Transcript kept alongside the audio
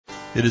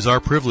It is our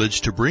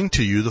privilege to bring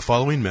to you the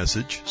following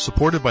message,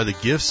 supported by the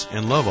gifts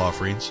and love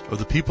offerings of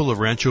the people of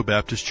Rancho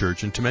Baptist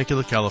Church in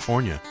Temecula,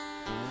 California.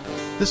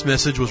 This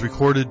message was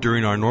recorded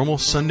during our normal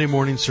Sunday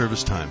morning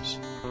service times.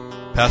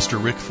 Pastor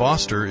Rick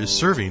Foster is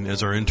serving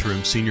as our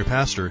interim senior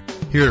pastor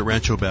here at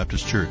Rancho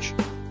Baptist Church.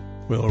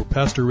 Well,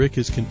 Pastor Rick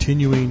is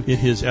continuing in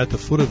his At the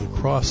Foot of the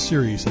Cross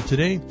series, and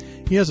today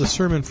he has a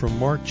sermon from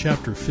Mark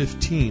chapter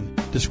 15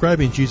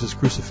 describing Jesus'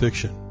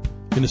 crucifixion.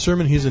 In the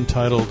sermon he's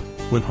entitled,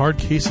 When Hard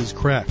Cases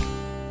Crack.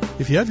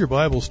 If you have your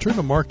Bibles, turn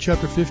to Mark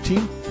chapter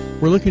 15.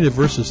 We're looking at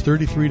verses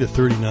 33 to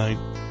 39.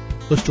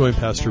 Let's join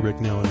Pastor Rick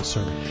now in his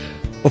sermon.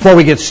 Before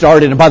we get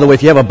started, and by the way,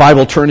 if you have a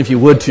Bible, turn, if you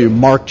would, to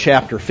Mark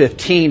chapter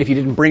 15. If you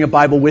didn't bring a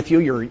Bible with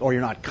you, or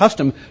you're not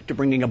accustomed to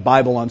bringing a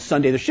Bible on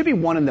Sunday, there should be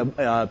one in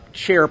the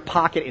chair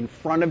pocket in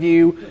front of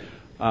you.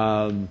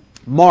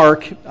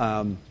 Mark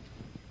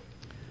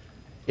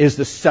is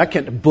the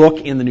second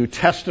book in the New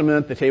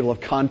Testament. The table of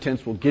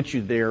contents will get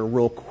you there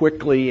real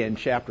quickly, and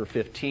chapter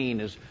 15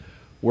 is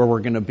where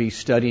we're going to be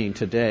studying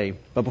today.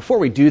 But before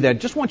we do that,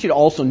 just want you to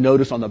also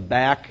notice on the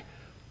back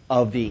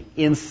of the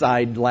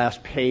inside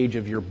last page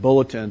of your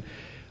bulletin,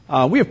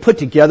 we have put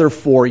together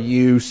for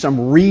you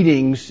some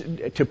readings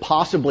to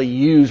possibly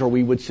use, or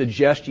we would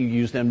suggest you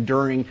use them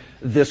during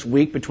this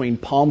week between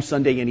Palm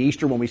Sunday and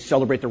Easter when we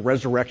celebrate the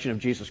resurrection of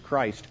Jesus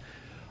Christ.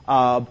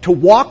 To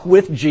walk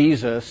with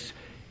Jesus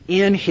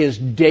in His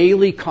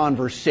daily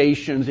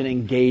conversations and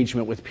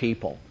engagement with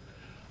people.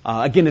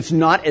 Again, it's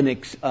not an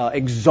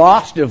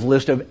exhaustive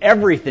list of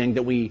everything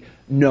that we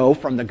know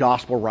from the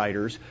gospel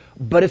writers,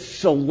 but it's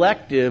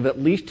selective,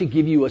 at least to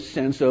give you a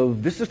sense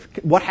of this is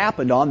what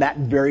happened on that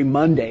very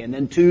Monday, and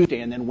then Tuesday,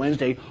 and then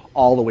Wednesday,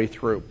 all the way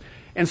through.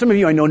 And some of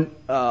you, I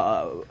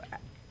know,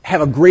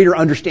 have a greater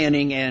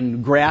understanding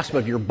and grasp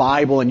of your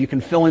Bible, and you can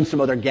fill in some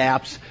other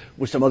gaps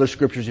with some other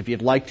scriptures if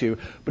you'd like to.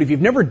 But if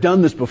you've never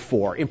done this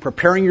before, in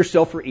preparing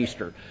yourself for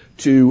Easter,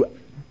 to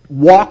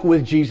walk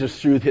with Jesus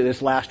through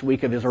this last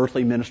week of His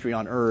earthly ministry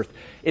on earth,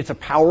 it's a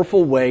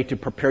powerful way to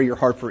prepare your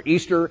heart for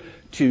Easter,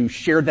 to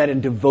share that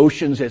in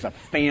devotions as a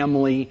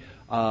family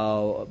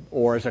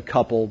or as a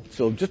couple.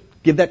 So just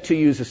give that to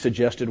you as a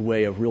suggested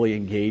way of really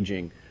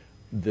engaging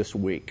this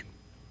week.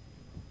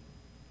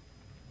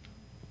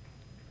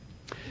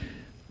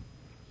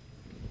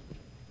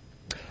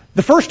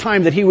 The first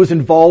time that he was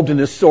involved in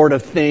this sort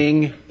of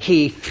thing,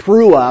 he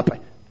threw up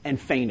and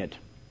fainted.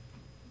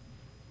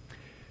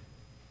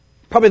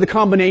 Probably the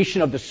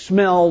combination of the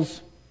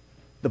smells,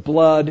 the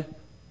blood,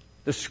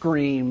 the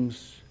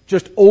screams,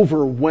 just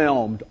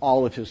overwhelmed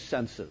all of his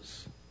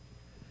senses.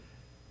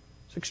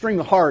 It's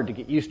extremely hard to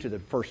get used to the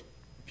first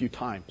few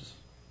times.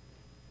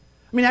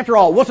 I mean, after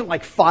all, it wasn't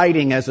like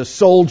fighting as a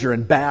soldier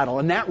in battle.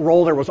 In that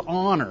role, there was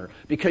honor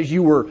because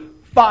you were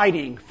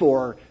fighting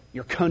for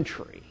your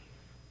country.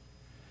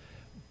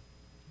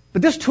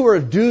 But this tour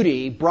of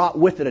duty brought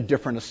with it a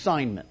different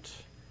assignment.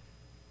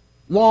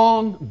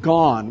 Long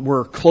gone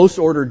were close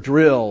order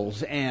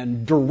drills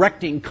and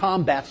directing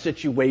combat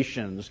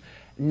situations.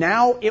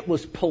 Now it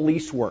was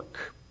police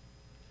work.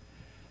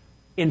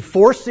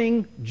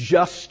 Enforcing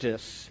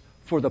justice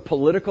for the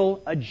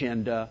political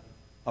agenda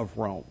of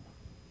Rome.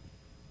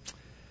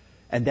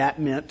 And that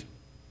meant,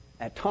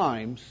 at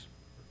times,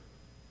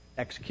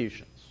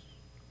 executions.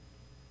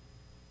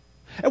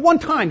 At one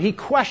time, he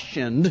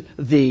questioned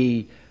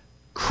the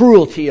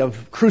cruelty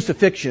of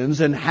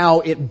crucifixions and how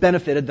it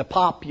benefited the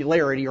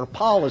popularity or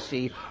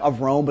policy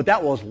of Rome, but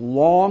that was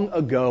long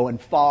ago and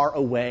far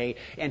away,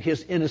 and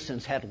his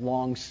innocence had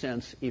long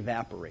since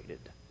evaporated.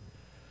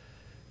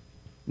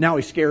 Now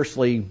he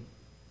scarcely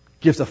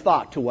gives a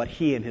thought to what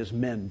he and his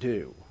men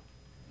do.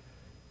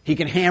 He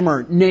can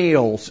hammer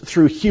nails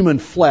through human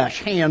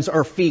flesh, hands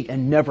or feet,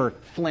 and never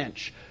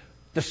flinch.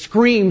 The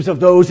screams of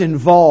those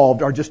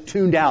involved are just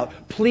tuned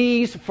out.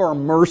 Pleas for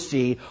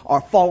mercy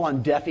fall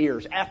on deaf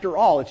ears. After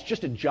all, it's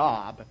just a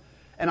job.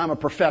 And I'm a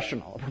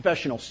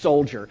professional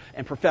soldier,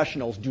 and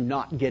professionals do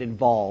not get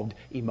involved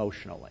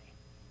emotionally.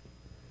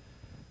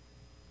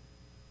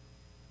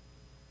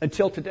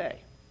 Until today.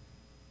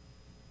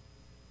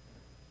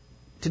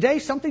 Today,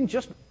 something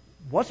just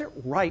wasn't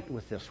right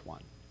with this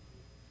one.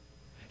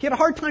 He had a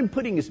hard time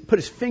put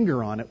his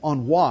finger on it,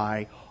 on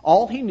why.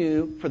 All he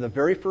knew for the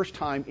very first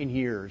time in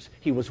years,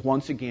 he was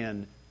once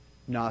again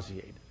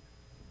nauseated.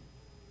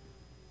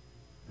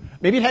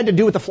 Maybe it had to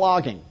do with the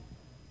flogging.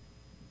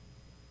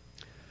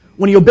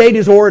 When he obeyed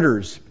his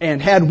orders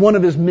and had one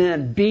of his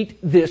men beat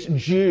this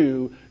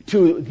Jew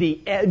to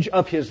the edge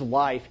of his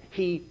life,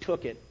 he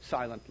took it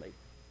silently.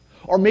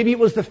 Or maybe it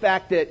was the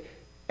fact that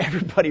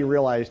everybody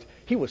realized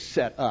he was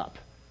set up.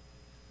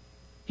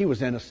 He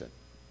was innocent.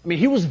 I mean,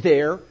 he was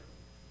there.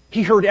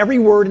 He heard every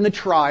word in the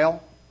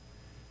trial,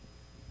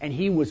 and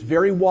he was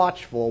very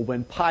watchful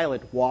when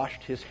Pilate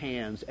washed his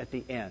hands at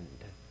the end,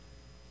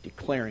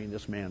 declaring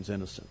this man's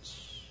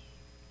innocence.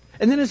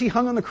 And then as he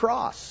hung on the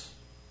cross,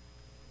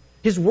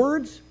 his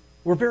words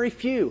were very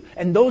few.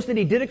 And those that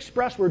he did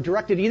express were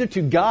directed either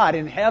to God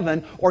in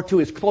heaven or to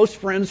his close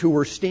friends who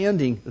were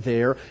standing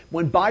there.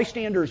 When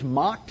bystanders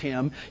mocked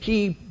him,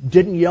 he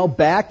didn't yell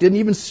back, didn't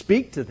even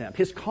speak to them.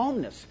 His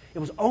calmness, it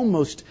was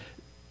almost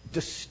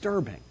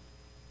disturbing.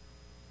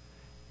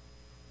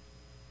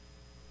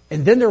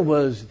 And then there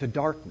was the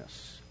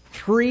darkness.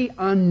 3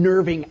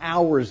 unnerving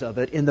hours of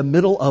it in the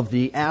middle of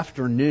the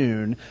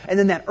afternoon. And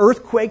then that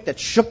earthquake that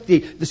shook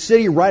the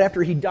city right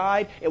after he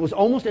died. It was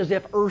almost as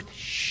if earth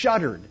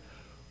shuddered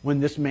when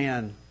this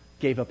man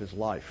gave up his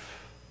life.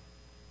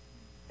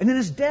 And then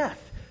his death.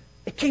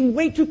 It came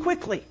way too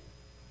quickly.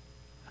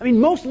 I mean,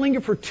 most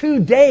lingered for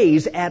 2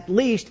 days at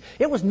least.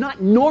 It was not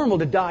normal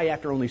to die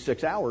after only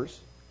 6 hours.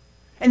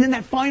 And then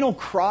that final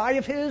cry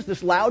of his,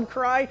 this loud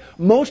cry,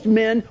 most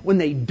men, when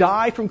they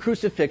die from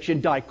crucifixion,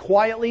 die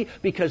quietly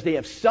because they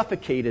have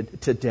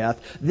suffocated to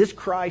death. This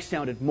cry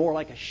sounded more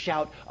like a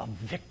shout of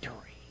victory.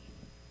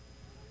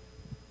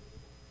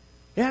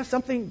 Yeah,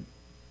 something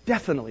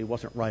definitely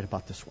wasn't right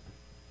about this one.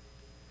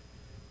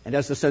 And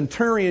as the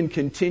centurion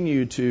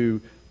continued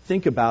to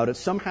think about it,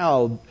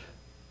 somehow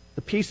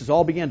the pieces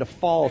all began to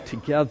fall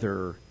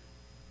together.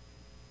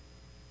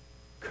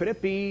 Could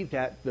it be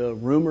that the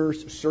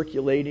rumors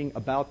circulating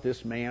about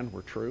this man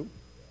were true?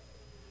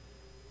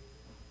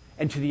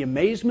 And to the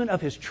amazement of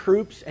his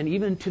troops and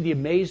even to the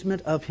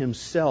amazement of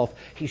himself,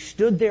 he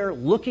stood there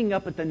looking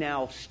up at the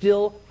now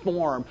still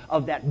form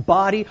of that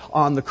body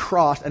on the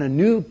cross, and a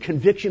new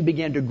conviction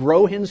began to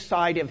grow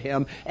inside of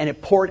him, and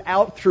it poured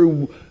out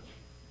through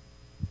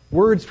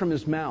words from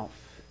his mouth.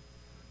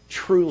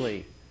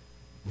 Truly,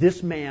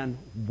 this man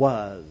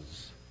was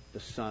the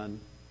Son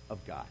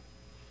of God.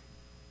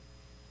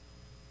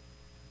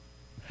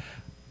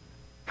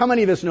 How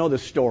many of us know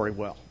this story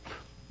well?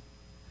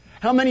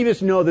 How many of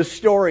us know the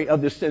story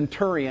of the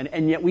centurion,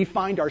 and yet we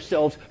find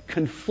ourselves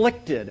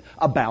conflicted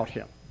about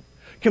him?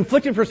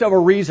 Conflicted for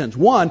several reasons.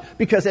 One,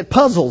 because it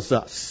puzzles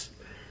us.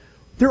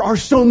 There are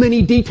so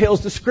many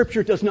details the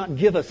Scripture does not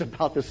give us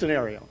about the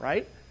scenario,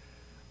 right?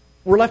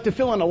 We're left to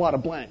fill in a lot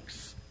of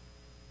blanks.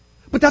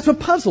 But that's what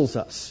puzzles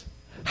us.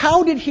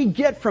 How did he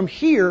get from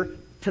here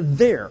to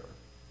there?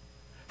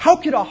 How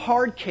could a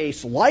hard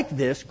case like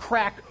this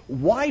crack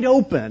wide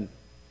open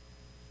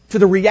to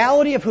the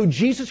reality of who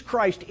Jesus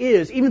Christ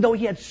is, even though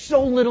he had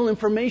so little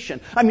information?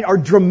 I mean, are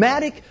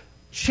dramatic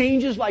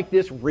changes like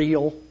this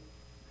real?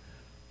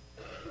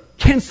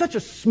 Can such a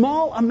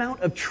small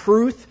amount of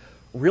truth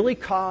really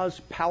cause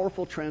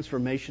powerful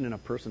transformation in a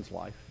person's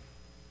life?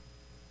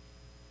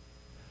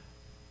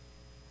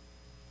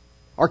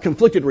 Our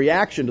conflicted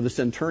reaction to the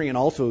centurion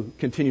also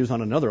continues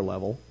on another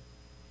level,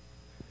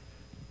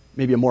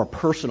 maybe a more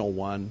personal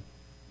one.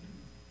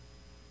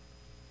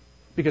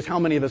 Because how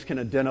many of us can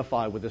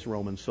identify with this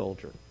Roman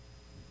soldier?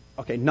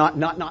 Okay, not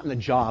in the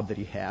job that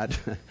he had.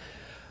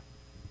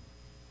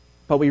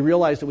 But we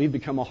realize that we've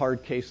become a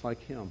hard case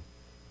like him.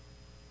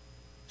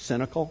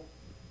 Cynical,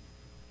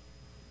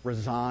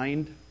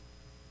 resigned,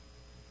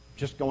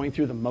 just going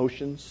through the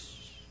motions,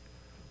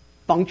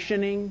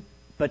 functioning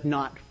but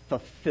not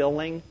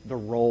fulfilling the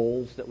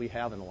roles that we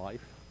have in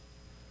life.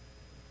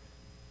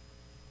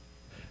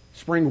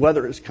 Spring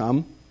weather has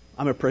come.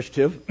 I'm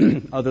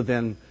appreciative, other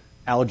than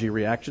allergy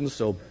reactions,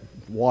 so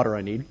water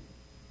I need.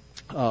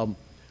 But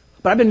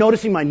I've been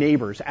noticing my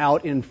neighbors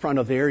out in front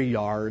of their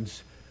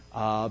yards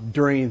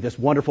during this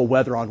wonderful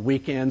weather on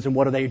weekends, and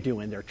what are they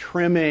doing? They're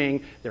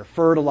trimming, they're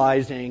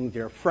fertilizing,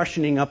 they're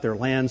freshening up their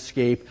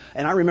landscape.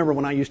 And I remember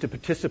when I used to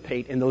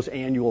participate in those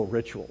annual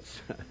rituals.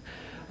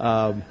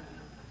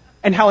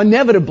 And how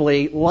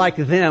inevitably, like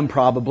them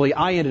probably,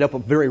 I ended up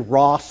with very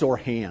raw, sore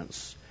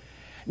hands.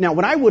 Now,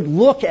 when I would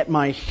look at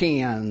my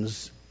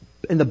hands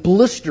and the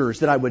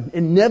blisters that I would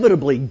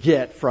inevitably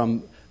get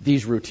from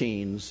these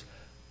routines,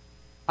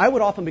 I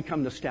would often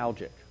become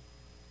nostalgic.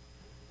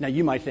 Now,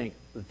 you might think,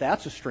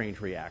 that's a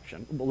strange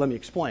reaction. Well, let me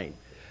explain.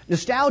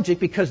 Nostalgic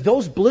because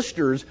those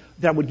blisters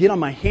that I would get on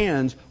my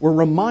hands were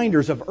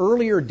reminders of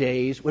earlier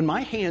days when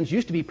my hands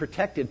used to be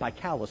protected by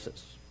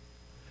calluses.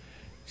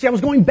 See, I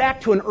was going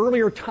back to an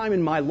earlier time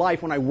in my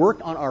life when I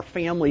worked on our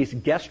family's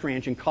guest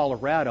ranch in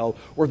Colorado,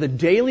 where the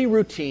daily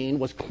routine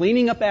was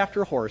cleaning up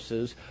after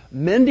horses,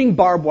 mending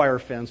barbed wire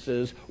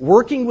fences,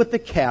 working with the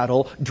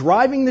cattle,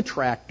 driving the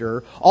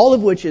tractor, all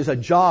of which is a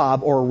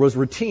job or was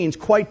routines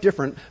quite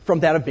different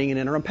from that of being an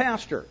interim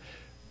pastor.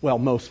 Well,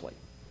 mostly.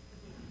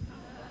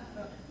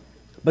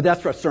 But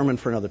that's a sermon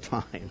for another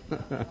time.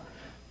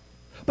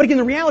 But again,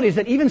 the reality is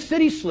that even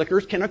city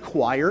slickers can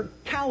acquire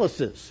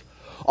calluses.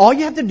 All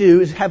you have to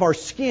do is have our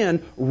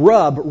skin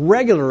rub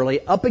regularly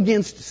up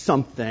against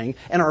something,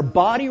 and our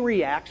body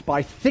reacts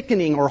by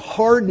thickening or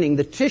hardening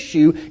the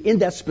tissue in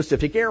that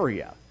specific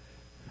area.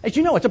 As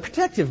you know, it's a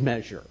protective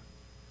measure.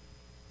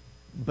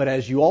 But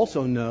as you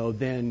also know,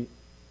 then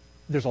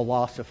there's a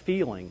loss of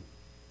feeling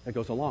that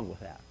goes along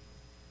with that.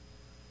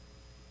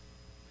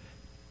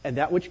 And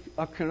that which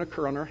can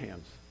occur on our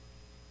hands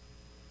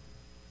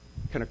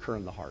can occur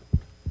in the heart.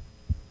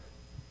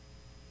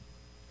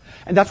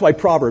 And that's why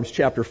Proverbs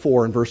chapter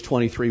 4 and verse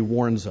 23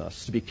 warns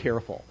us to be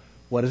careful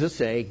What does it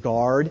say?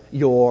 Guard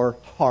your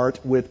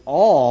heart with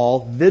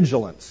all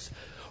vigilance,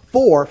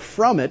 for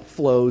from it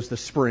flows the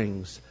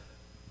springs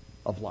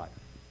of life.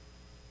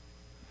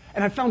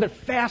 And I found it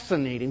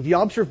fascinating, the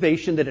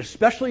observation that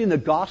especially in the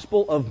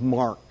Gospel of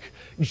Mark,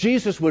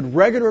 Jesus would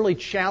regularly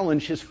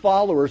challenge his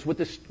followers with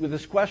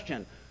this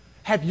question.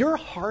 Have your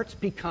hearts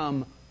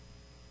become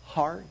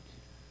hard?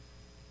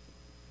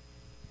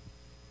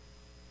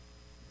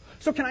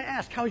 So can I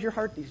ask, how's your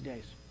heart these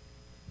days?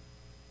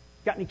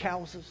 Got any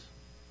calluses?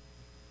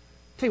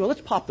 Tell you what,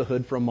 let's pop the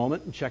hood for a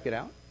moment and check it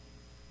out.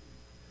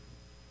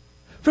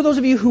 For those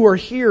of you who are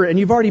here and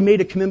you've already made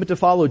a commitment to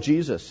follow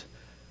Jesus,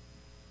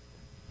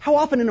 how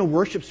often in a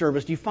worship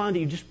service do you find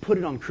that you just put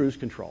it on cruise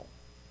control?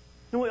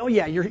 Oh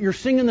yeah, you're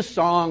singing the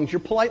songs,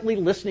 you're politely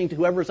listening to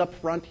whoever's up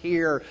front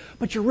here,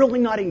 but you're really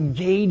not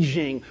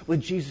engaging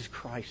with Jesus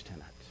Christ in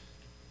it.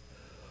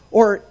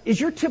 Or is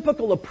your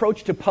typical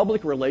approach to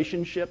public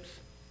relationships,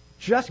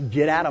 just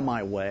get out of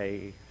my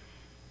way?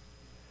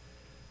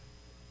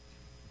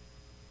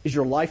 Is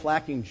your life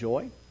lacking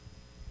joy?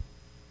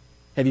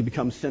 Have you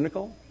become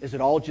cynical? Is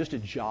it all just a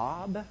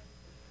job?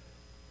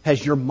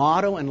 Has your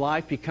motto in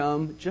life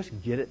become, just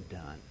get it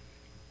done?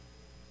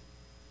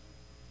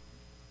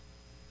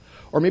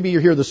 Or maybe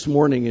you're here this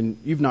morning and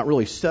you've not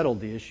really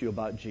settled the issue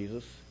about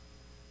Jesus.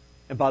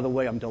 And by the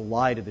way, I'm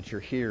delighted that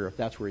you're here if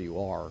that's where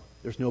you are.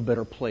 There's no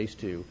better place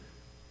to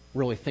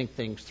really think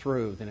things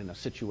through than in a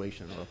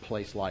situation or a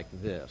place like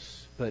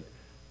this. But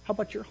how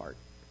about your heart?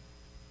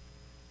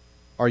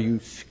 Are you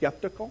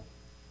skeptical?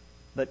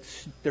 But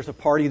there's a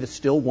party that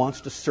still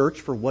wants to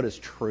search for what is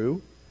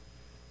true?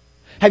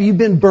 Have you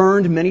been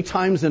burned many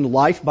times in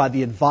life by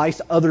the advice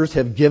others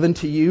have given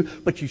to you,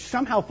 but you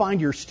somehow find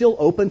you're still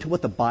open to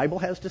what the Bible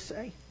has to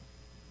say?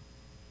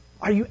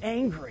 Are you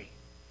angry,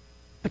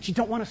 but you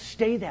don't want to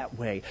stay that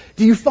way?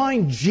 Do you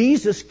find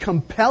Jesus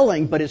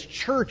compelling, but his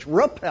church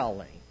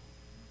repelling?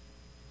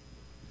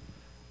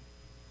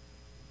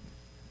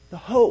 The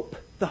hope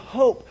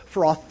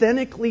for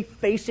authentically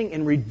facing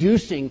and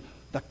reducing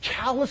the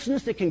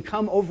callousness that can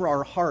come over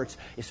our hearts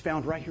is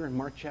found right here in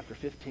Mark chapter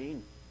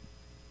 15.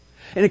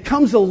 And it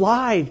comes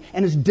alive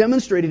and is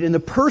demonstrated in the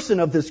person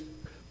of this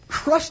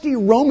crusty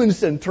Roman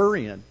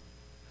centurion.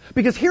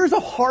 Because here's a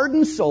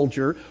hardened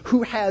soldier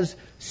who has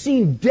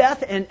seen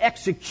death and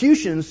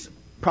executions,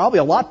 probably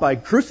a lot by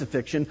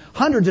crucifixion,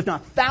 hundreds if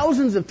not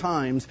thousands of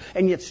times,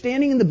 and yet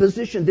standing in the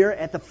position there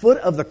at the foot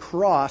of the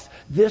cross,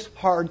 this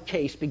hard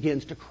case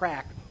begins to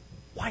crack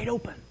wide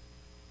open.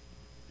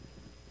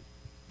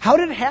 How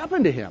did it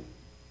happen to him?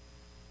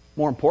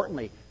 More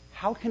importantly,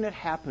 how can it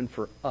happen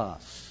for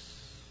us?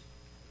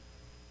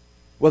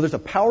 Well, there's a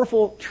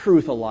powerful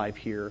truth alive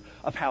here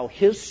of how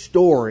his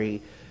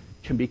story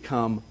can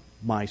become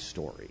my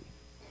story.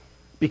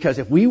 Because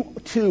if we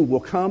too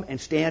will come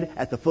and stand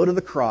at the foot of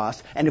the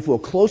cross, and if we'll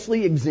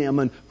closely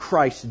examine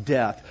Christ's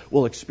death,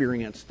 we'll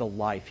experience the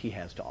life he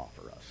has to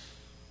offer us.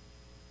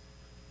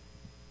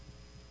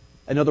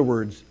 In other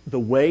words, the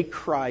way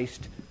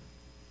Christ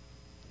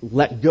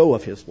let go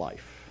of his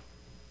life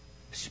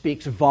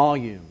speaks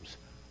volumes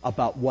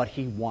about what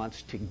he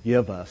wants to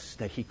give us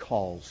that he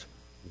calls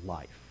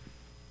life.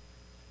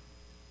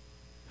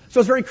 So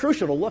it's very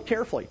crucial to look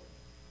carefully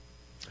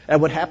at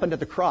what happened at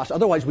the cross.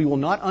 Otherwise, we will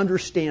not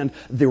understand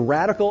the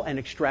radical and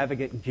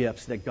extravagant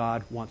gifts that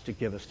God wants to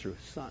give us through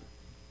his Son.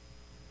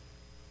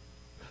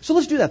 So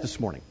let's do that this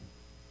morning.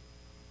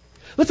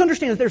 Let's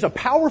understand that there's a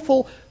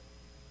powerful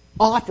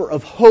offer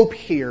of hope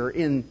here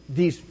in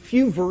these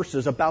few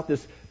verses about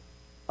this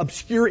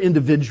obscure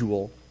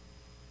individual.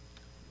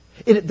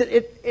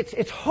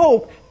 It's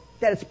hope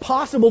that it's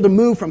possible to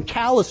move from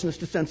callousness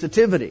to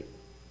sensitivity.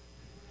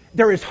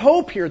 There is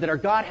hope here that our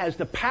God has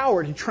the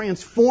power to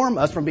transform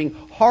us from being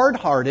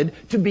hard-hearted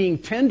to being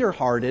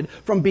tender-hearted,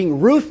 from being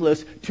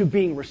ruthless to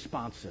being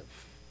responsive.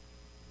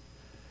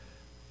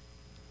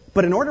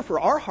 But in order for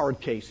our hard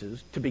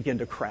cases to begin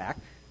to crack,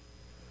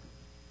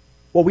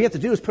 what we have to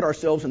do is put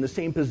ourselves in the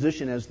same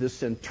position as this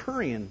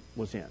centurion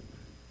was in.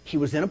 He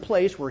was in a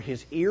place where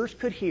his ears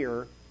could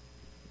hear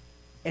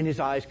and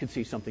his eyes could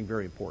see something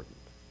very important.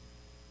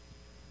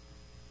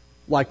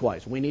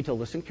 Likewise, we need to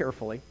listen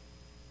carefully,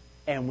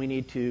 and we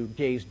need to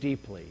gaze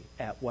deeply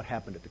at what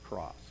happened at the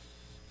cross.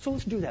 So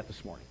let's do that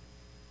this morning.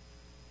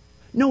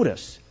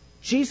 Notice,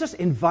 Jesus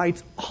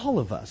invites all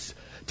of us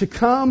to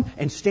come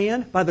and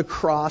stand by the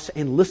cross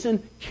and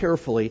listen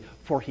carefully,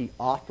 for he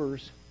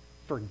offers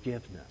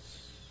forgiveness.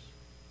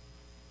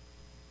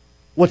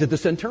 What did the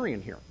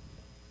centurion hear?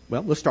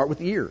 Well, let's start with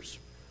the ears.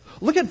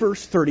 Look at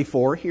verse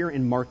 34 here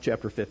in Mark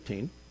chapter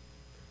 15.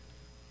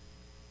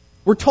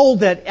 We're told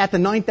that at the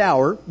 9th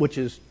hour, which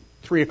is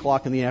 3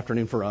 o'clock in the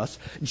afternoon for us,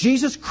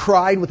 Jesus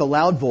cried with a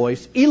loud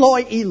voice,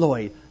 Eloi,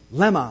 Eloi,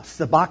 lema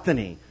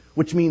sabachthani,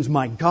 which means,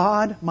 my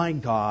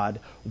God,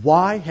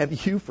 why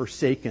have you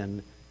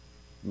forsaken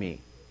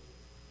me?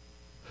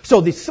 So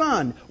the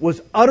Son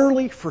was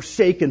utterly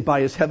forsaken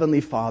by his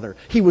heavenly Father.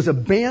 He was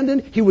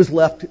abandoned. He was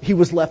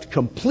left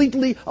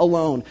completely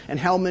alone. And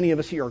how many of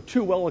us here are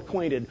too well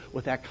acquainted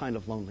with that kind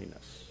of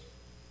loneliness?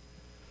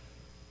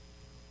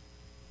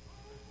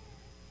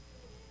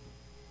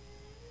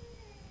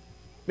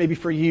 Maybe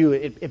for you,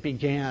 it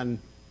began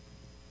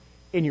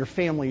in your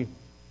family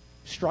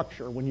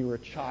structure when you were a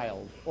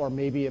child, or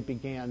maybe it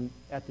began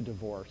at the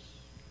divorce.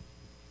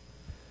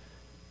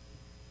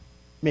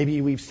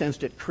 Maybe we've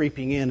sensed it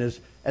creeping in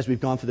as we've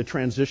gone through the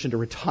transition to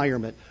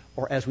retirement,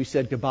 or as we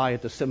said goodbye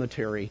at the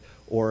cemetery,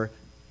 or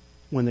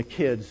when the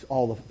kids,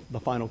 all the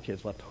final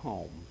kids, left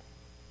home.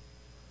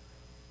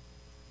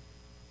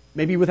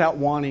 Maybe without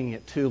wanting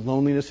it to,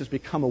 loneliness has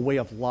become a way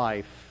of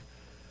life,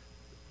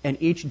 and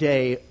each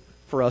day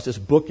for us is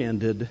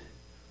bookended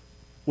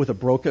with a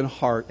broken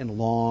heart and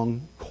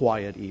long,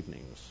 quiet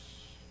evenings.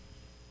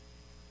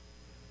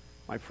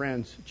 My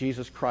friends,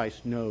 Jesus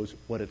Christ knows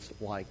what it's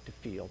like to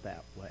feel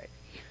that way.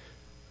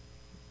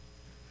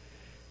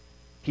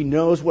 He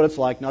knows what it's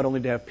like not only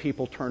to have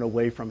people turn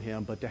away from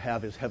him, but to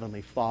have his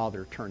heavenly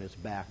Father turn his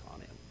back on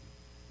him.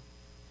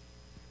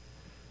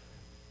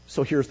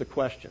 So here's the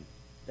question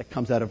that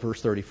comes out of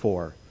verse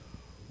 34.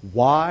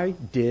 Why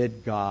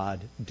did God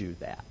do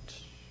that?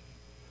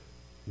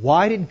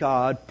 Why did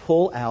God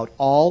pull out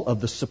all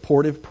of the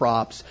supportive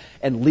props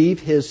and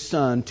leave his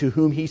Son, to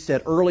whom he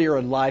said earlier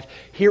in life,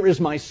 "Here is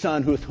my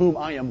Son with whom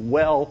I am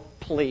well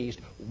pleased"?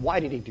 Why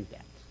did he do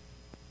that?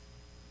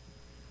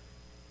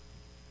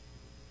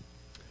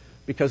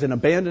 Because in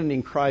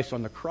abandoning Christ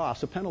on the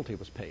cross, a penalty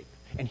was paid.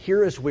 And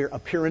here is where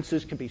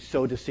appearances can be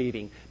so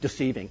deceiving.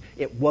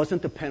 It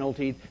wasn't the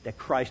penalty that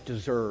Christ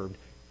deserved.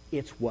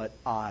 It's what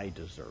I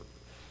deserve.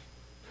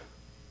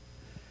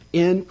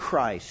 In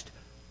Christ,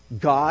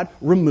 God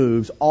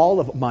removes all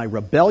of my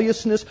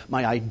rebelliousness,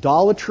 my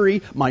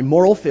idolatry, my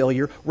moral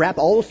failure, wrap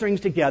all those things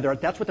together.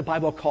 That's what the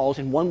Bible calls,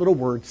 in one little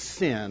word,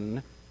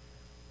 sin.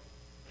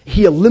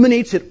 He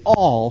eliminates it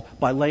all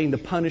by laying the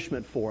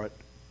punishment for it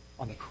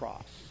on the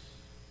cross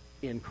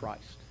in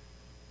Christ.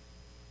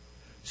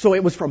 So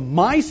it was for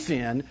my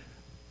sin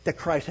that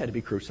Christ had to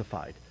be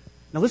crucified.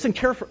 Now listen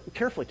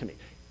carefully to me.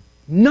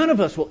 None of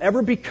us will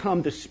ever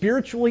become the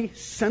spiritually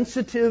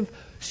sensitive,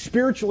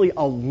 spiritually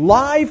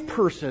alive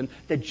person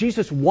that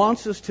Jesus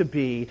wants us to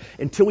be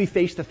until we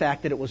face the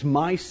fact that it was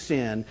my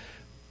sin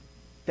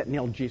that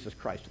nailed Jesus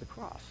Christ to the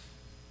cross.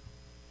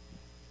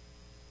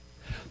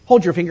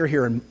 Hold your finger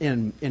here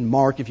in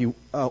Mark, if you,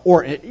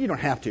 or you don't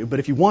have to, but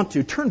if you want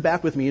to, turn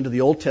back with me into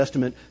the Old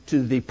Testament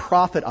to the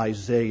prophet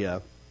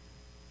Isaiah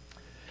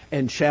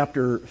and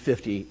chapter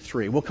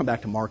 53. We'll come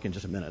back to Mark in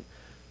just a minute.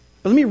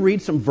 But let me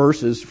read some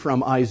verses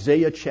from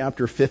Isaiah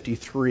chapter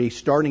 53,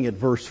 starting at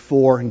verse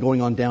 4 and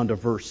going on down to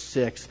verse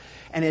 6.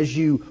 And as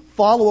you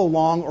follow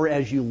along or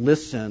as you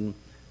listen,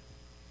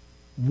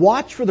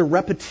 watch for the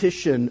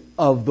repetition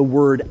of the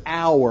word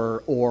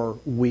our or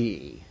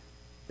we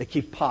that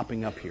keeps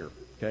popping up here.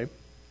 Okay?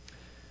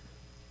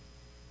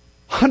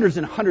 Hundreds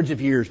and hundreds of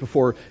years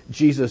before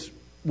Jesus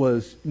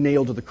was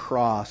nailed to the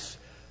cross,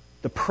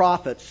 the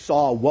prophet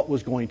saw what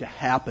was going to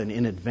happen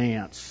in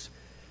advance.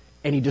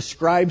 And he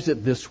describes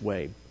it this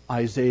way.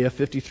 Isaiah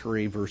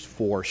 53, verse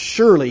 4.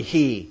 Surely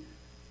he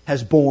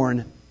has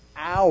borne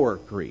our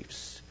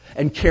griefs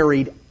and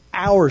carried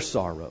our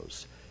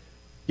sorrows.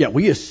 Yet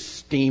we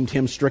esteemed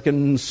him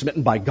stricken,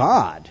 smitten by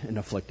God, and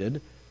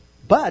afflicted.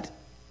 But,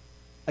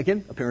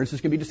 again, appearances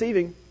can be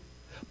deceiving.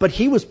 But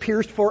he was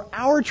pierced for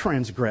our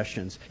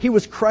transgressions. He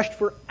was crushed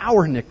for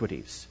our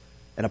iniquities.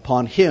 And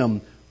upon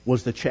him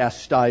was the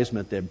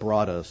chastisement that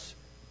brought us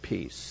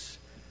peace.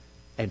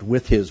 And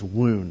with his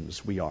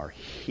wounds we are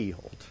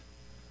healed.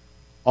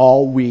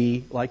 All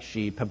we, like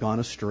sheep, have gone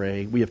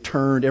astray. We have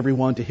turned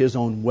everyone to his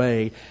own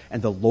way,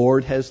 and the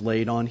Lord has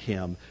laid on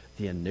him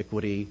the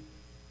iniquity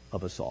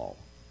of us all.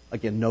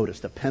 Again, notice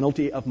the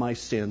penalty of my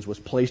sins was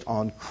placed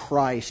on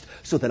Christ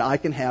so that I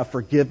can have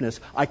forgiveness,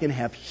 I can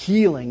have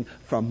healing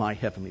from my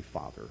Heavenly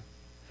Father.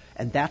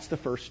 And that's the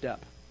first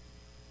step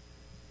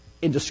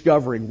in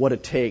discovering what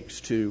it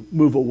takes to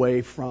move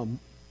away from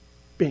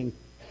being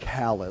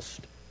calloused,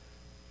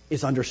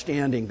 is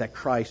understanding that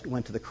Christ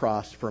went to the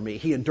cross for me.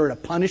 He endured a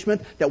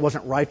punishment that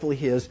wasn't rightfully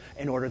his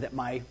in order that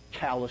my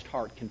calloused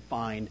heart can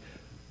find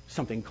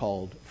something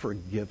called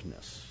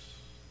forgiveness.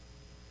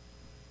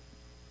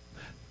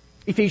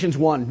 Ephesians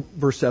 1,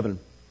 verse 7.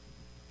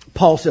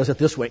 Paul says it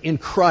this way. In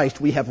Christ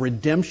we have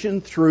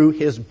redemption through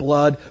his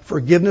blood,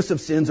 forgiveness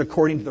of sins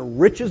according to the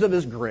riches of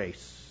his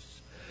grace.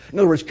 In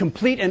other words,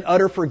 complete and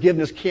utter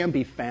forgiveness can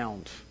be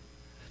found.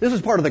 This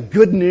is part of the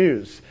good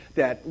news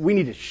that we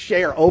need to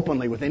share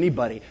openly with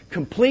anybody.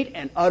 Complete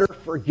and utter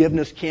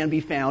forgiveness can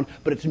be found,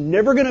 but it's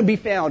never going to be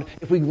found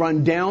if we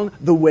run down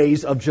the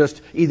ways of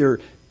just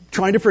either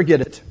trying to forget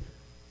it,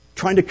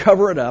 trying to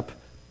cover it up,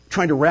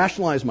 trying to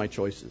rationalize my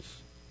choices.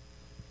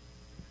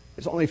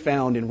 It's only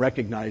found in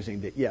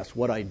recognizing that, yes,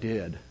 what I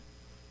did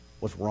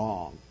was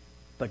wrong,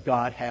 but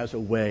God has a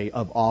way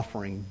of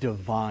offering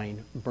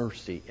divine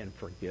mercy and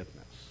forgiveness.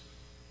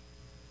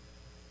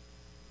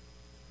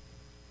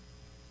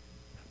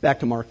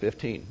 Back to Mark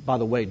 15. By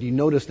the way, do you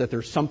notice that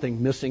there's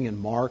something missing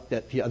in Mark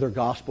that the other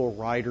gospel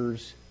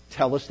writers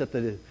tell us that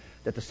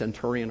the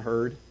centurion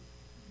heard?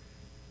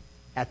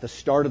 At the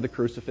start of the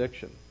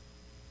crucifixion,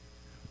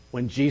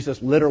 when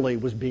Jesus literally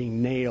was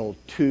being nailed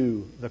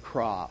to the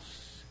cross,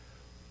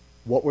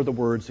 what were the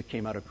words that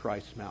came out of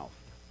Christ's mouth?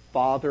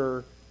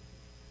 Father,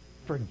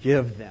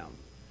 forgive them,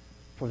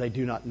 for they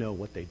do not know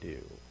what they do.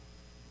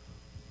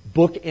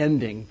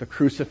 Bookending the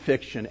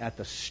crucifixion at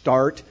the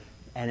start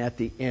and at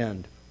the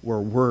end were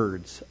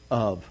words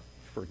of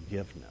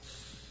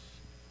forgiveness.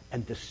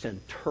 And the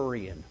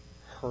centurion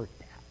heard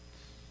that.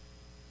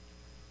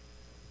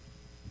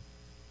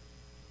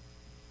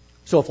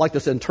 So if, like the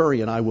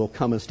centurion, I will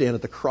come and stand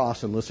at the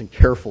cross and listen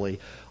carefully,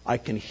 I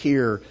can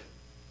hear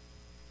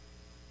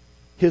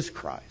his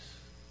cries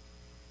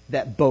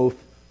that both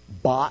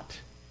bought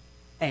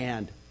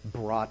and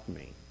brought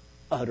me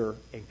utter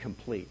and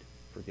complete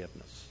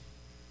forgiveness.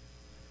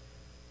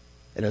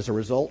 And as a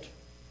result,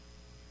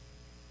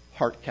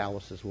 heart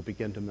calluses will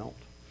begin to melt.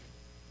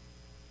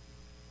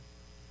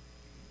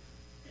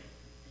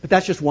 But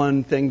that's just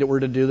one thing that we're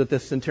to do that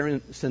this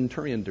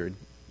centurion did.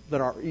 Let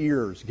our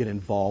ears get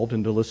involved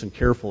and to listen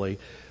carefully.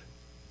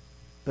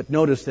 But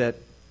notice that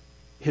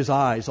his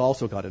eyes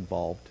also got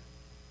involved.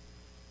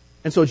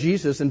 And so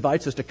Jesus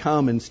invites us to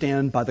come and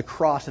stand by the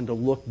cross and to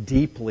look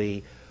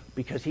deeply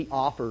because he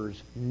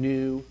offers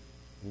new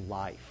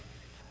life.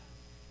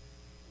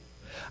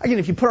 Again,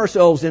 if you put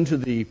ourselves into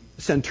the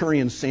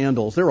centurion's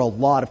sandals, there are a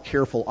lot of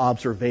careful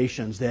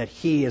observations that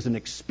he, as an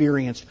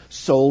experienced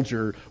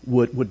soldier,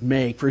 would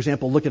make. For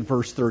example, look at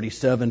verse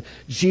 37.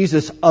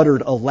 Jesus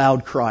uttered a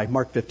loud cry.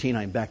 Mark 15,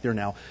 I'm back there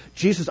now.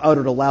 Jesus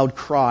uttered a loud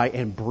cry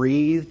and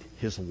breathed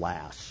his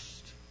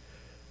last.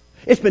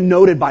 It's been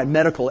noted by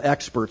medical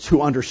experts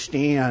who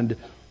understand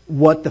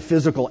what the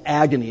physical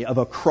agony of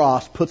a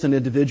cross puts an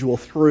individual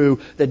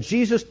through, that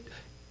Jesus'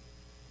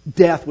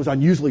 death was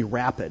unusually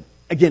rapid.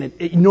 Again,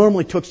 it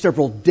normally took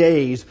several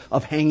days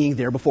of hanging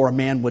there before a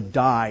man would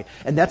die.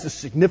 And that's a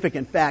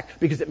significant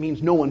fact because it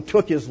means no one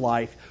took his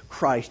life.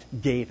 Christ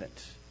gave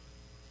it.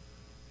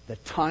 The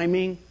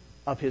timing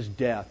of his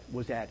death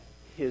was at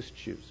his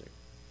choosing.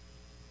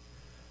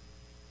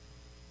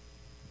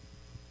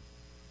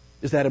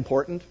 Is that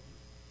important?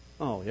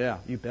 Oh, yeah,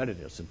 you bet it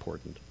is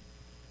important.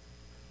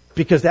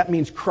 Because that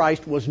means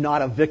Christ was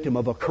not a victim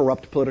of a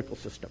corrupt political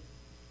system.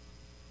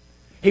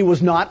 He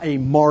was not a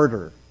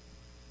martyr.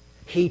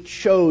 He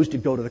chose to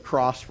go to the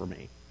cross for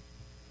me.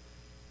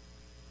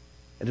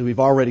 And as we've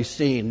already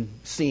seen,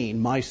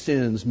 my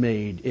sins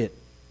made it,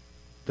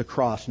 the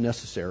cross,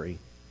 necessary.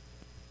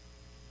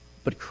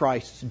 But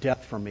Christ's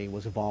death for me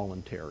was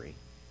voluntary.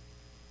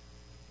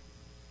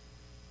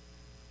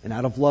 And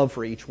out of love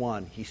for each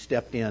one, he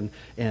stepped in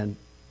and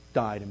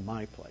died in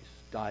my place,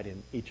 died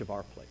in each of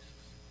our places.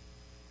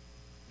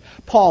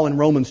 Paul in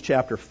Romans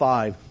chapter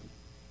 5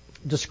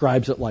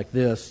 describes it like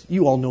this.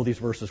 You all know these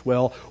verses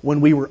well.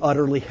 When we were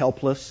utterly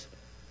helpless,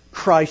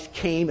 Christ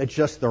came at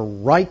just the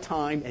right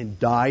time and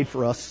died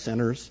for us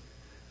sinners.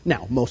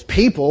 Now, most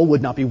people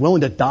would not be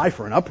willing to die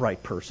for an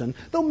upright person,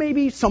 though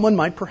maybe someone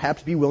might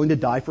perhaps be willing to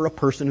die for a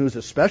person who's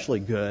especially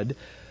good.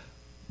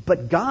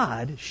 But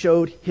God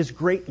showed his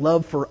great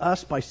love for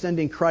us by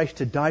sending Christ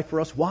to die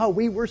for us while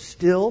we were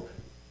still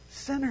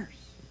sinners.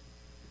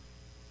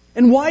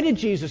 And why did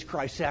Jesus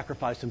Christ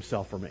sacrifice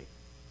himself for me?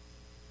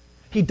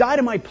 He died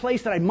in my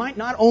place that I might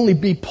not only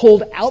be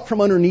pulled out from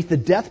underneath the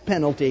death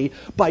penalty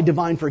by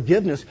divine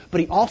forgiveness,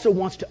 but he also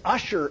wants to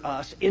usher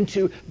us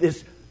into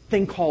this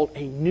thing called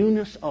a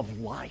newness of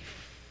life.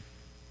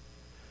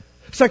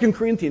 2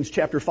 Corinthians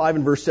chapter 5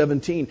 and verse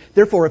 17.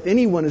 Therefore, if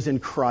anyone is in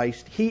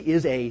Christ, he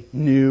is a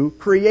new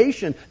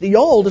creation. The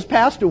old has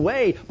passed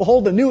away.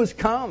 Behold, the new has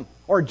come.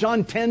 Or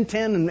John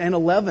 10:10 and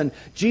 11.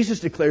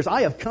 Jesus declares,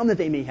 I have come that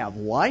they may have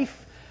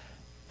life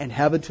and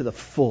have it to the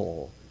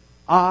full.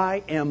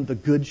 I am the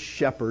good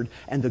shepherd,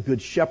 and the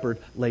good shepherd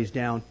lays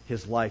down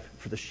his life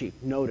for the sheep.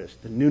 Notice,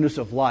 the newness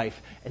of life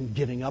and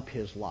giving up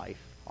his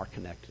life are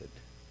connected.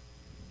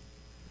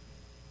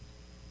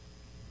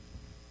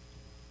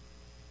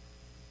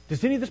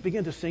 Does any of this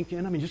begin to sink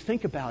in? I mean, just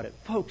think about it.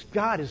 Folks,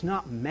 God is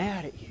not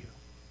mad at you.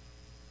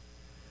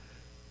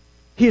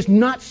 He is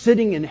not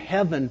sitting in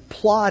heaven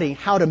plotting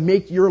how to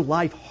make your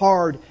life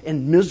hard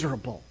and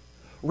miserable.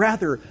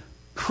 Rather,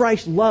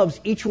 Christ loves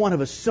each one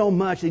of us so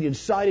much that he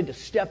decided to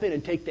step in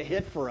and take the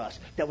hit for us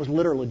that was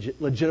literally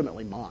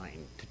legitimately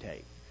mine to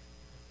take.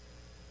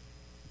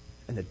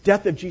 And the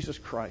death of Jesus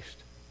Christ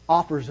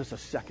offers us a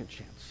second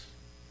chance,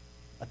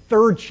 a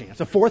third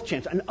chance, a fourth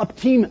chance, an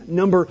up-team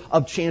number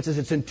of chances.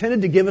 It's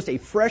intended to give us a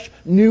fresh,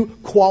 new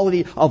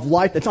quality of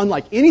life that's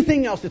unlike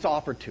anything else that's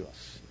offered to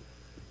us.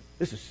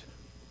 This is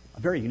a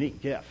very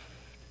unique gift.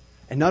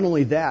 And not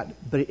only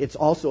that, but it's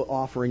also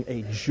offering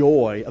a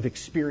joy of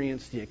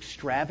experience the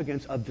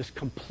extravagance of this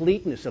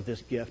completeness of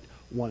this gift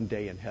one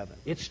day in heaven.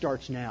 It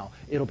starts now.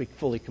 It'll be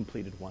fully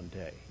completed one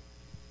day.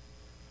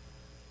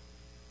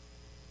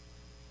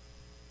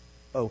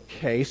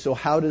 Okay, so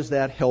how does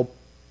that help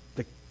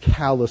the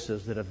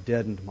calluses that have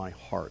deadened my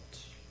heart?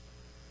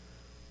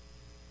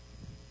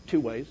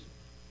 Two ways.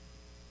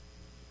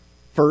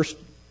 First,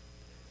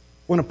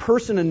 when a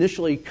person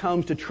initially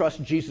comes to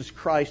trust Jesus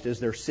Christ as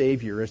their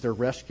Savior, as their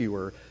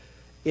rescuer,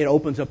 it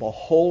opens up a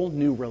whole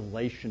new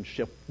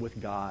relationship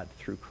with God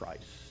through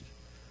Christ.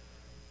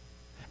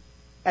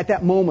 At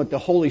that moment, the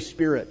Holy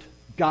Spirit,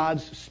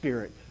 God's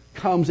Spirit,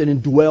 comes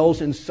and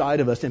indwells inside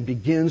of us and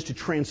begins to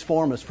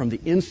transform us from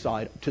the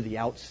inside to the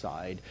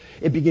outside.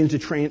 It begins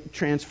to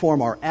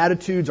transform our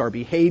attitudes, our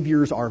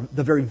behaviors,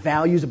 the very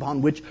values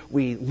upon which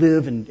we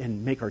live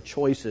and make our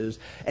choices.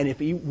 And if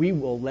we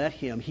will let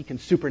Him, He can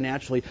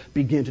supernaturally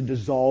begin to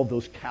dissolve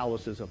those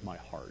calluses of my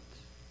heart.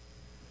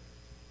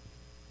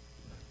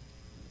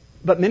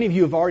 But many of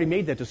you have already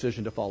made that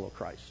decision to follow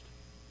Christ.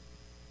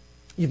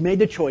 You've made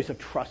the choice of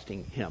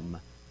trusting Him.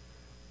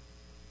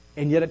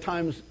 And yet at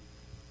times,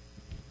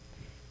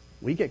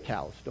 we get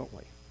calloused, don't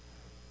we?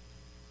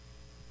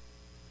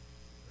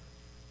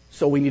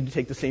 So we need to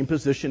take the same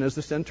position as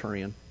the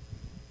centurion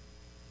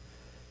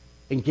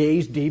and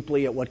gaze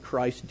deeply at what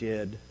Christ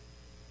did,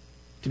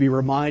 to be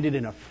reminded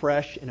in a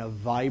fresh and a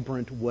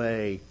vibrant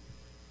way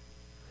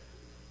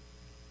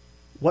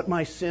what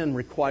my sin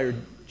required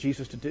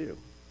Jesus to do.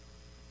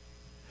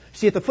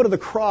 See, at the foot of the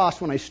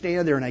cross, when I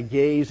stand there and I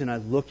gaze and I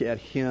look at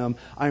Him,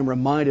 I am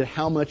reminded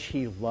how much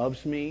He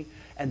loves me,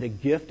 and the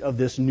gift of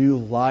this new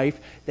life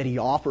that He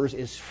offers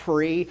is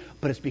free,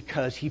 but it's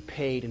because He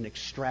paid an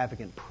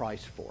extravagant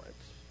price for it.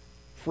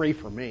 Free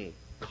for me,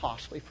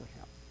 costly for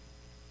Him.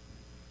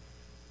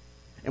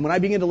 And when I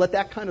begin to let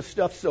that kind of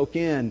stuff soak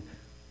in,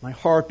 my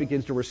heart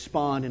begins to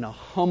respond in a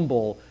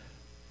humble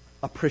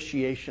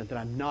appreciation that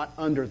I'm not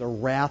under the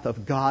wrath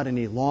of God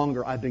any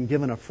longer. I've been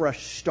given a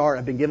fresh start.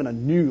 I've been given a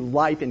new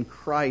life in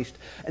Christ.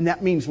 And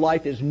that means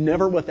life is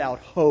never without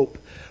hope.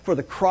 For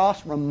the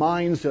cross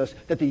reminds us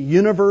that the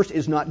universe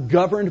is not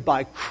governed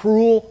by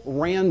cruel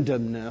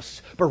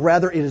randomness, but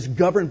rather it is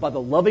governed by the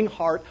loving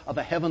heart of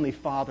a Heavenly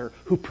Father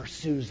who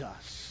pursues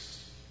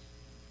us.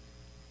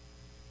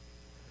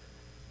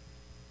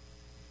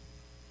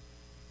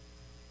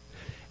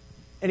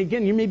 And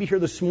again, you may be here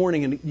this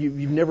morning and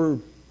you've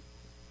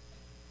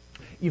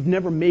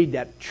never made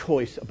that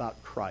choice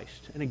about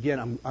Christ. And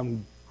again,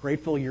 I'm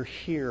grateful you're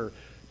here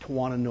to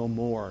want to know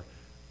more.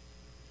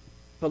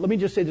 But let me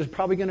just say, there's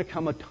probably going to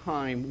come a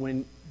time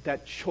when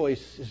that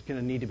choice is going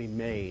to need to be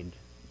made.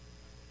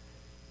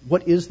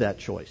 What is that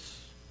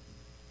choice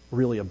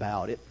really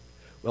about? It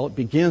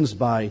begins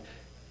by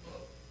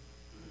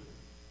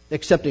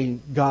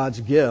accepting God's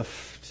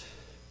gift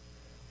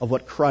of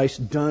what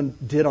Christ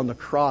did on the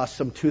cross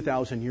some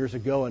 2,000 years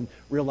ago and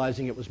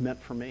realizing it was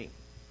meant for me.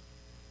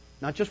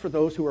 Not just for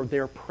those who are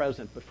there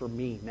present, but for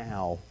me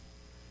now.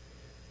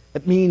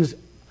 It means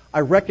I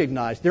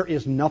recognize there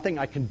is nothing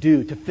I can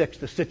do to fix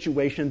the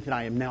situation that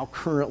I am now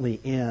currently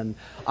in.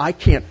 I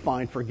can't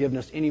find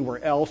forgiveness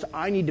anywhere else.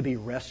 I need to be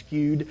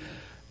rescued.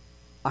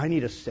 I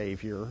need a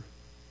Savior.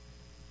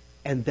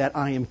 And that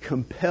I am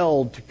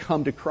compelled to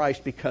come to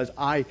Christ because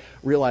I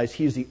realize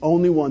He's the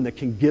only one that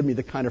can give me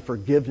the kind of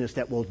forgiveness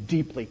that will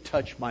deeply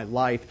touch my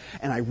life.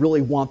 And I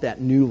really want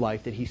that new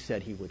life that He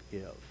said He would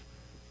give.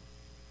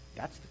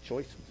 That's the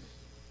choices.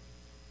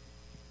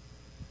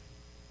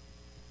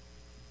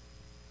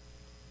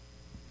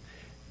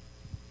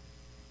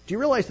 Do you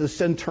realize the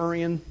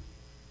centurion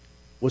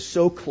was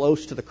so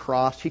close to the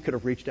cross he could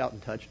have reached out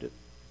and touched it?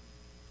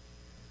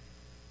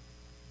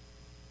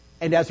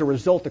 And as a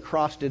result, the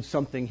cross did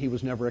something he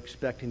was never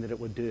expecting that it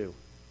would do.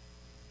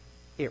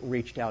 It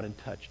reached out and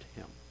touched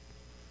him.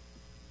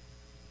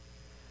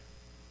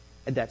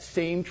 And that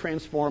same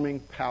transforming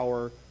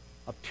power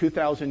of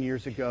 2,000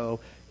 years ago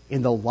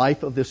in the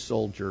life of this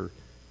soldier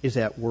is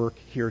at work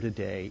here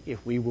today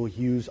if we will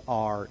use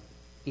our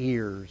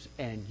ears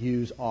and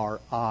use our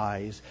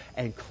eyes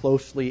and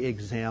closely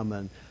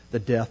examine the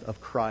death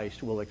of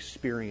Christ, we'll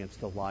experience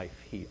the life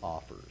He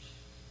offers.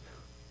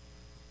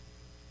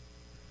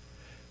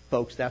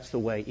 Folks, that's the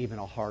way even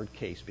a hard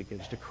case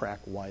begins to crack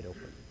wide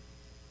open.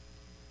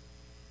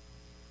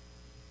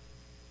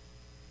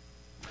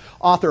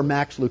 Author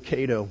Max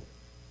Lucado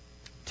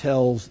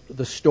tells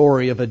the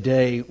story of a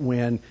day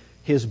when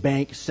his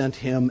bank sent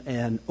him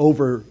an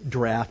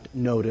overdraft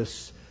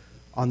notice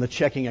on the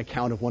checking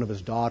account of one of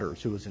his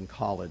daughters who was in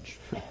college.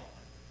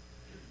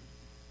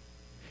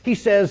 He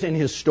says in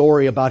his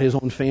story about his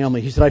own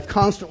family, he said, I've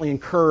constantly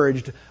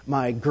encouraged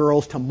my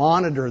girls to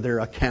monitor their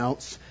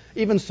accounts.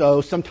 Even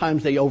so,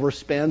 sometimes they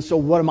overspend, so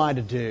what am I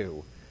to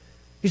do?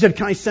 He said,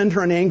 can I send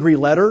her an angry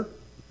letter?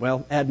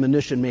 Well,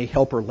 admonition may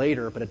help her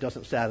later, but it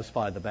doesn't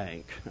satisfy the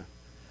bank.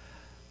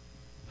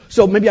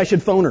 So maybe I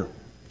should phone her,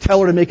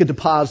 tell her to make a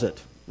deposit.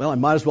 Well, I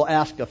might as well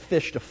ask a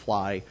fish to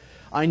fly.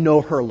 I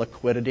know her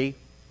liquidity,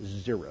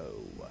 0.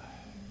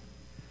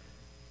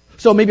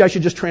 So maybe I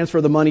should just transfer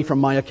the money from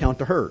my account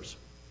to hers.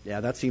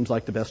 Yeah, that seems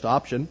like the best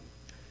option.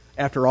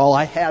 After all,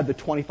 I had the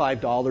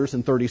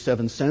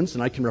 $25.37,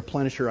 and I can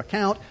replenish her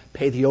account,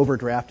 pay the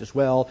overdraft as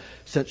well.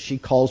 Since she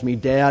calls me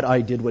Dad, I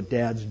did what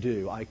dads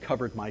do. I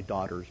covered my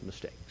daughter's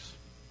mistakes.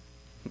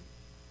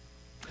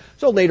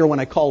 So later when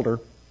I called her,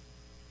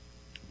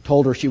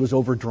 told her she was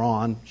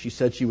overdrawn, she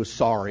said she was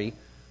sorry,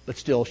 but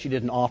still she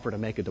didn't offer to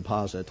make a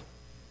deposit.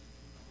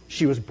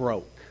 She was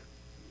broke.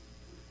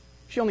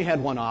 She only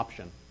had one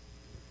option.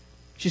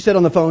 She said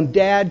on the phone,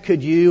 Dad,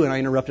 could you? And I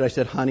interrupted. I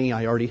said, honey,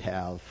 I already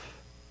have.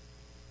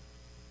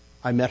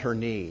 I met her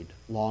need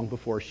long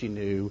before she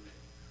knew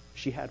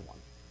she had one.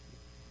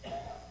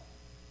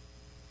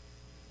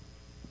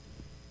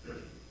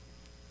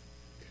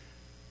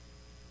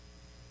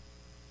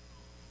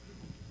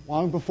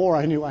 Long before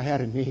I knew I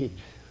had a need,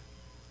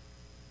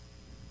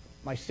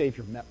 my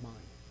Savior met mine.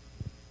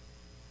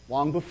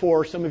 Long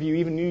before some of you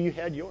even knew you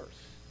had yours.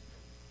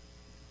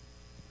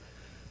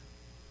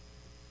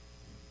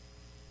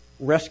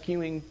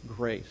 Rescuing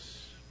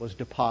grace was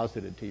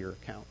deposited to your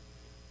account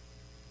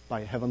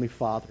by a Heavenly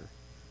Father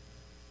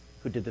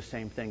who did the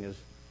same thing as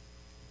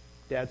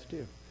dads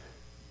do.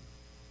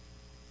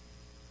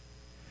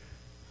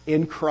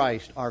 In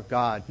Christ, our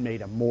God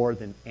made a more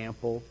than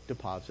ample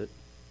deposit.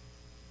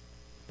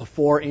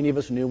 Before any of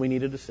us knew we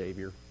needed a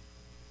Savior,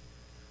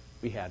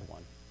 we had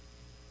one.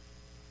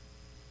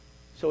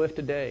 So if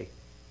today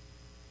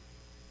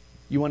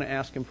you want to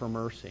ask Him for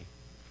mercy,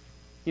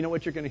 you know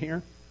what you're going to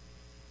hear?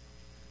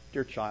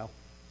 Dear child,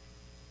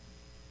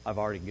 I've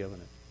already given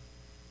it.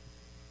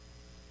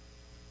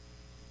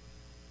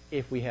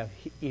 If we have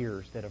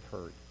ears that have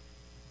heard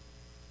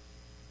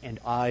and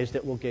eyes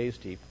that will gaze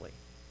deeply,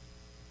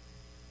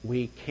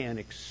 we can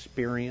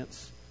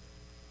experience,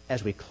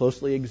 as we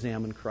closely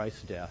examine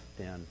Christ's death,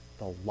 then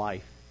the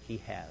life He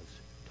has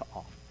to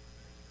offer.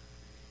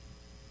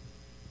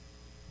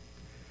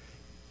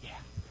 Yeah.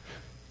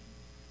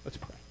 Let's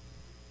pray.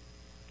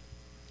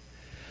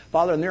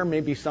 Father, and there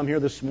may be some here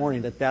this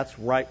morning that's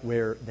right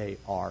where they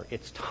are.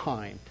 It's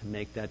time to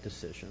make that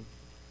decision.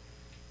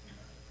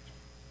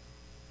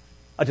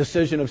 A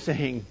decision of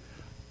saying,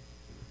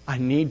 I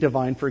need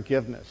divine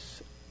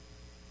forgiveness.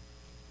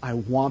 I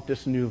want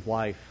this new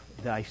life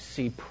that I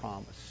see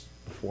promised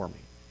before me.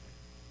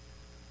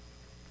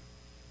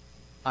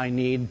 I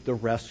need the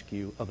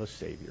rescue of a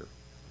Savior.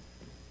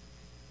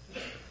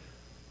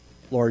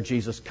 Lord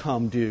Jesus,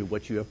 come do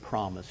what you have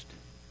promised.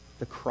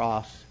 The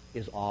cross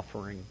is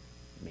offering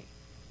me.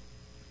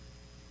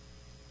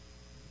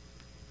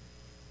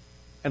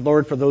 And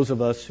Lord, for those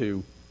of us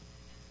who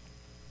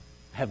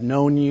have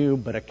known you,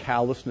 but a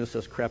callousness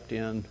has crept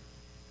in,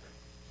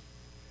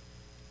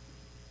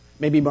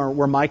 maybe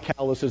where my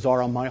calluses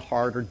are on my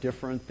heart are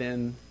different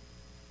than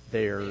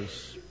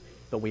theirs,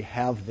 but we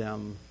have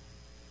them.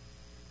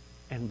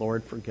 And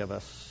Lord, forgive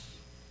us.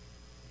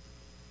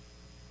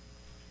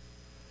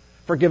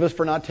 Forgive us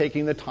for not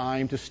taking the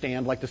time to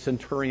stand like the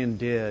centurion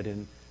did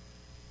and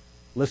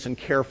listen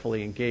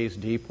carefully and gaze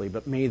deeply.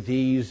 But may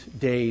these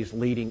days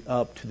leading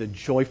up to the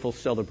joyful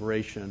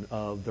celebration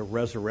of the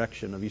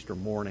resurrection of Easter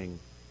morning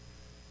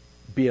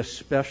be a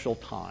special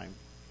time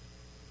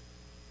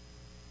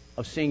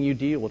of seeing you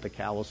deal with the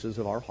calluses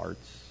of our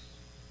hearts,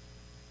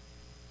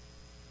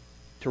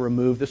 to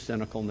remove the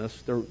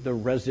cynicalness, the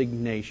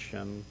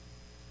resignation,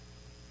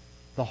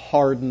 the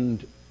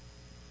hardened,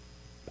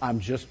 I'm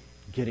just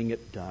getting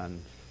it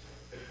done.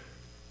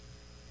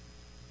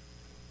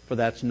 For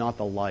that's not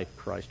the life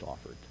Christ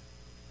offered,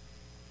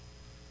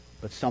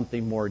 but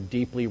something more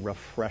deeply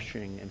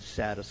refreshing and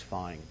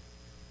satisfying,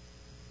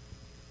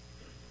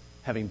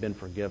 having been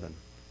forgiven,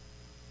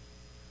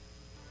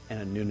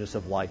 and a newness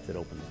of life that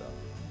opens up.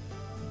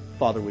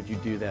 Father, would you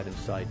do that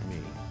inside me?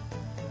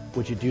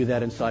 Would you do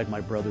that inside my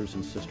brothers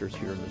and sisters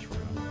here in this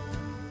room?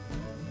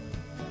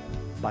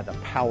 By the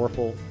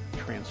powerful,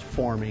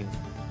 transforming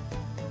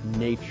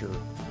nature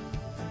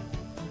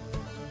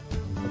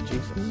of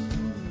Jesus.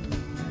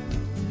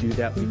 Do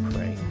that, we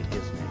pray, in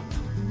His name.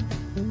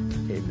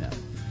 Amen.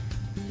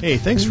 Hey,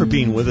 thanks for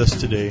being with us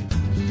today.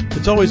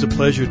 It's always a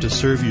pleasure to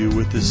serve you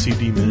with this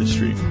CD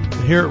ministry.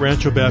 And here at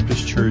Rancho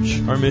Baptist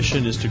Church, our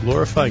mission is to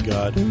glorify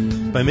God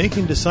by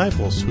making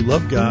disciples who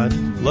love God,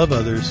 love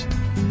others,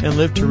 and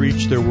live to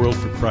reach their world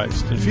for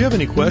Christ. And if you have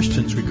any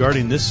questions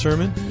regarding this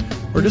sermon,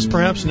 or just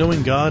perhaps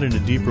knowing God in a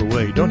deeper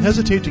way, don't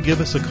hesitate to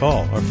give us a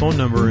call. Our phone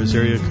number is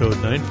area code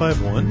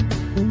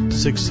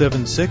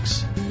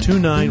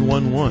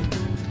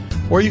 951-676-2911.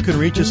 Or you can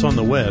reach us on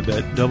the web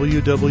at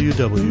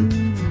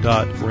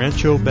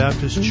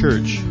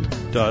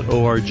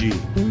www.ranchobaptistchurch.org.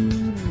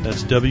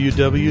 That's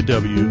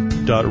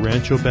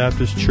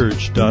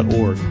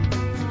www.ranchobaptistchurch.org.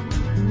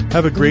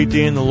 Have a great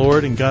day in the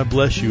Lord, and God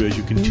bless you as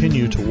you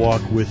continue to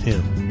walk with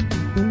Him.